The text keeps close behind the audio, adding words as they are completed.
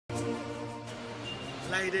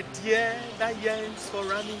Like the deer that yearns for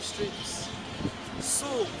running streams,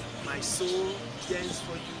 so my soul yearns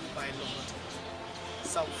for you, my Lord.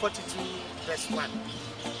 Psalm 42, verse 1.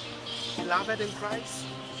 Beloved in Christ,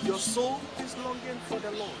 your soul is longing for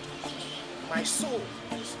the Lord. My soul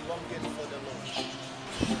is longing for the Lord.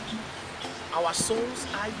 Our souls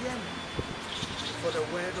are yearning for the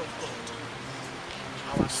word of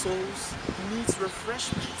God. Our souls need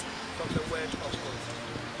refreshment from the word of God.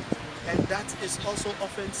 And that is also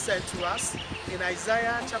often said to us in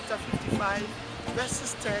Isaiah chapter 55,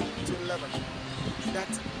 verses 10 to 11. That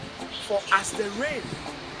for as the rain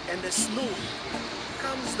and the snow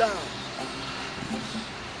comes down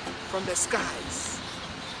from the skies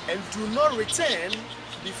and do not return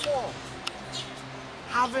before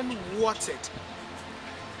having watered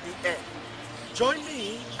the earth. Join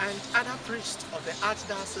me and other priests of the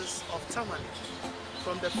Archdiocese of Tamale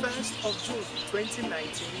from the 1st of June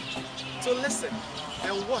 2019 to listen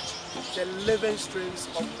and watch the living streams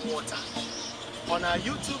of water on our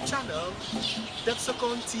YouTube channel,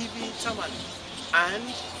 Depsicon TV Tamale, and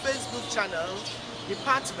Facebook channel,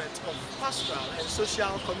 Department of Pastoral and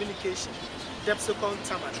Social Communication, Depsicon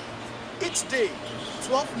Tamale. Each day,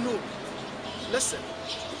 12 noon, listen.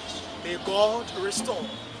 May God restore,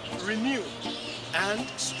 renew, and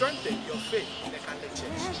strengthen your faith in the Catholic Church.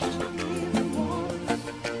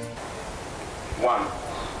 1.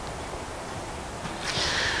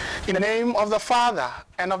 In the name of the Father,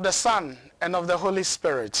 and of the Son, and of the Holy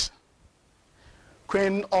Spirit.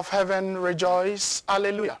 Queen of heaven, rejoice,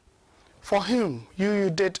 alleluia. For whom you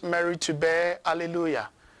did marry to bear, alleluia,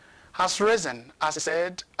 has risen, as he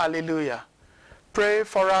said, alleluia. Pray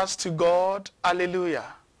for us to God,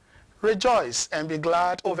 alleluia. Rejoice and be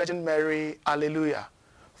glad, O Virgin Mary, alleluia.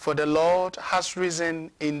 For the Lord has risen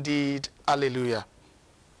indeed, alleluia.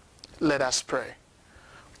 Let us pray.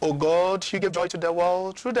 O God, you give joy to the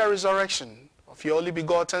world through the resurrection of your only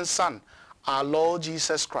begotten Son, our Lord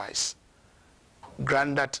Jesus Christ.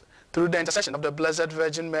 Grant that through the intercession of the Blessed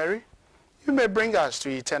Virgin Mary, you may bring us to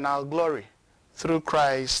eternal glory. Through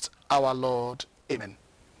Christ our Lord. Amen.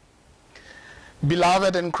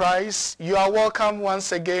 Beloved in Christ, you are welcome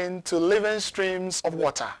once again to Living Streams of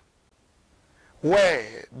Water,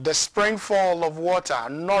 where the springfall of water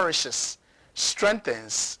nourishes,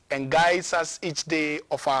 strengthens, and guides us each day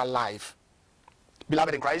of our life.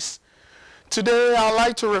 Beloved in Christ, today I'd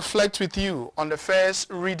like to reflect with you on the first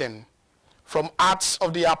reading from Acts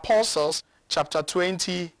of the Apostles, chapter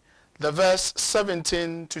 20, the verse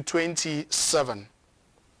 17 to 27.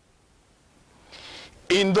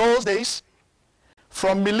 In those days,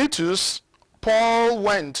 from Miletus, Paul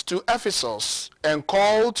went to Ephesus and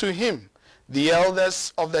called to him the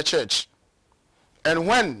elders of the church. And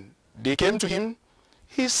when they came to him,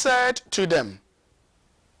 he said to them,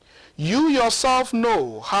 "You yourself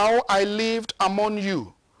know how I lived among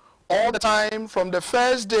you all the time from the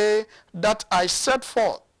first day that I set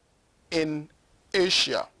forth in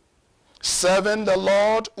Asia, serving the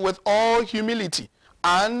Lord with all humility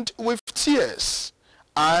and with tears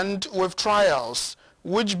and with trials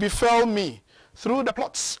which befell me through the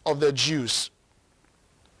plots of the Jews.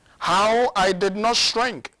 How I did not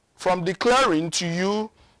shrink from declaring to you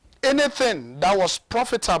anything that was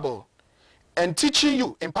profitable, and teaching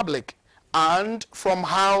you in public and from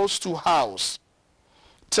house to house,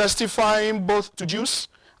 testifying both to Jews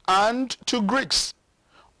and to Greeks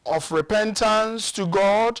of repentance to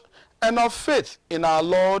God and of faith in our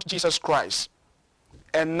Lord Jesus Christ.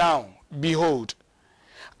 And now, behold,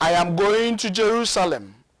 I am going to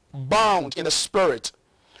Jerusalem, bound in the Spirit,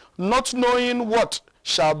 not knowing what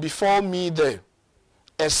shall befall me there,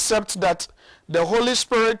 except that the Holy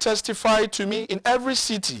Spirit testified to me in every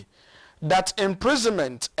city that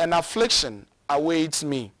imprisonment and affliction awaits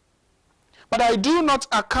me. But I do not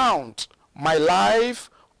account my life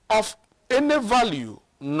of any value,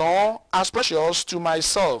 nor as precious to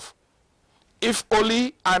myself, if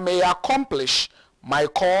only I may accomplish my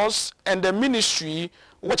cause and the ministry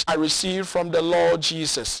which I received from the Lord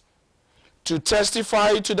Jesus, to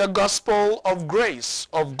testify to the gospel of grace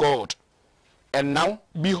of God. And now,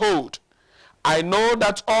 behold, I know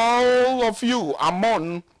that all of you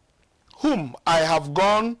among whom I have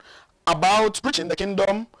gone about preaching the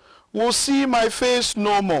kingdom will see my face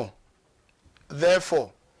no more.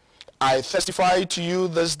 Therefore, I testify to you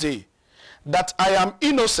this day that I am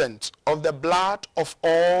innocent of the blood of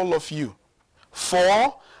all of you.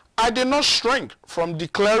 For I did not shrink from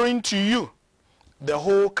declaring to you the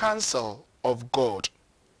whole counsel of God."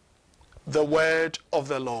 The word of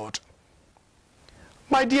the Lord.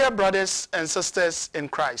 My dear brothers and sisters in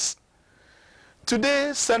Christ,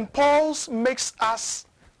 today St. Paul makes us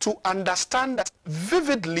to understand that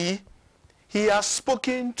vividly he has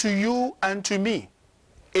spoken to you and to me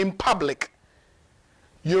in public.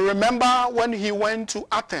 You remember when he went to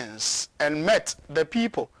Athens and met the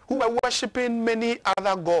people who were worshiping many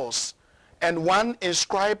other gods, and one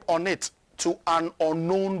inscribed on it to an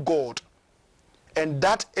unknown God. And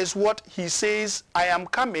that is what he says, I am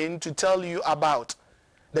coming to tell you about.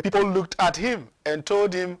 The people looked at him and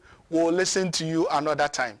told him, we'll listen to you another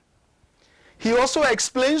time. He also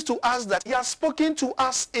explains to us that he has spoken to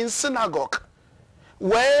us in synagogue,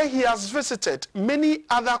 where he has visited many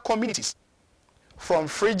other communities, from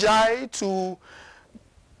Phrygia to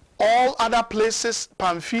all other places,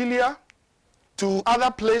 Pamphylia, to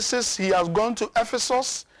other places. He has gone to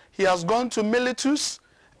Ephesus, he has gone to Miletus,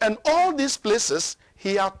 and all these places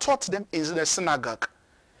he had taught them in the synagogue.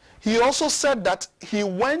 He also said that he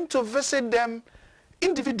went to visit them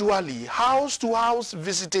individually, house to house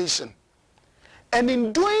visitation. And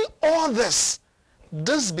in doing all this,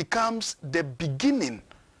 this becomes the beginning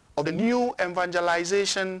of the new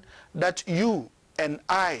evangelization that you and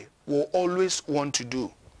I will always want to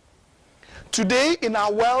do. Today in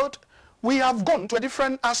our world, we have gone to a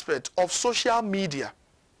different aspect of social media,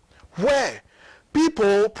 where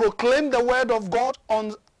people proclaim the word of God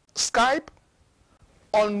on Skype,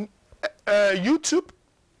 on YouTube,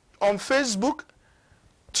 on Facebook,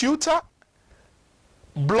 Twitter,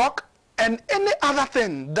 blog, and any other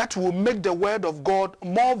thing that will make the word of God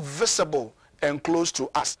more visible and close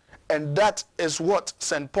to us. And that is what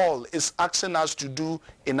St. Paul is asking us to do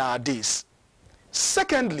in our days.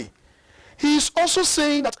 Secondly, he is also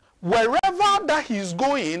saying that wherever that he is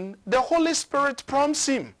going, the Holy Spirit prompts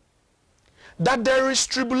him. That there is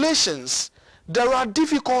tribulations, there are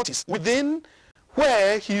difficulties within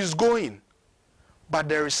where he is going. But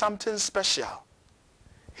there is something special.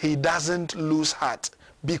 He doesn't lose heart,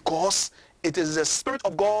 because it is the Spirit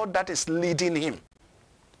of God that is leading him.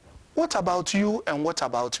 What about you and what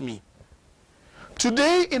about me?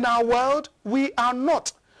 Today in our world, we are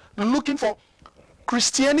not looking for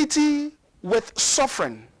Christianity with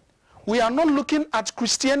suffering. We are not looking at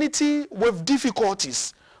Christianity with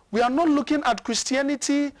difficulties. We are not looking at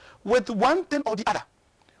Christianity with one thing or the other.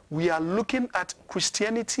 We are looking at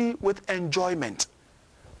Christianity with enjoyment.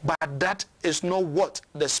 But that is not what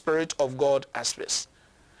the Spirit of God aspires.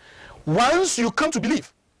 Once you come to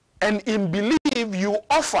believe, and in belief you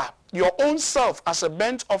offer your own self as a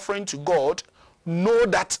burnt offering to God, know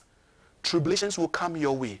that tribulations will come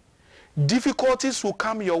your way. Difficulties will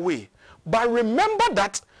come your way. But remember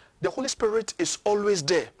that the Holy Spirit is always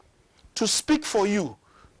there to speak for you,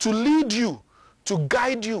 to lead you, to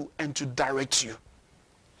guide you, and to direct you.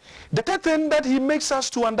 The third thing that he makes us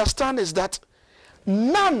to understand is that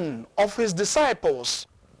none of his disciples,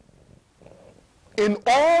 in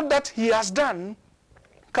all that he has done,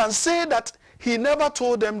 can say that he never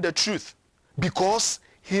told them the truth, because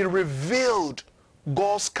he revealed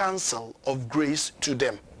God's counsel of grace to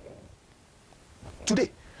them.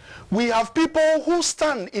 Today, we have people who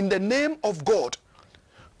stand in the name of God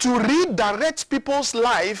to redirect people's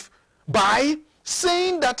life by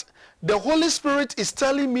saying that the Holy Spirit is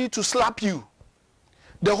telling me to slap you.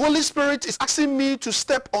 The Holy Spirit is asking me to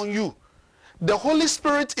step on you. The Holy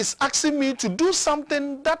Spirit is asking me to do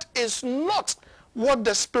something that is not what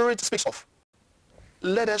the Spirit speaks of.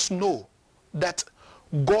 Let us know that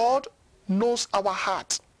God knows our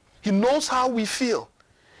heart. He knows how we feel.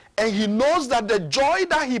 And he knows that the joy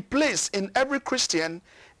that he places in every Christian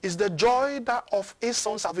is the joy that of his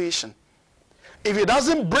own salvation. If it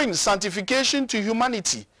doesn't bring sanctification to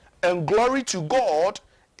humanity and glory to God,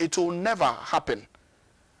 it will never happen.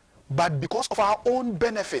 But because of our own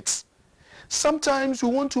benefits, sometimes we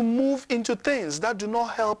want to move into things that do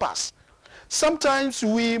not help us. Sometimes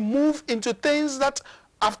we move into things that,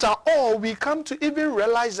 after all, we come to even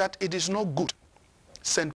realize that it is not good. St.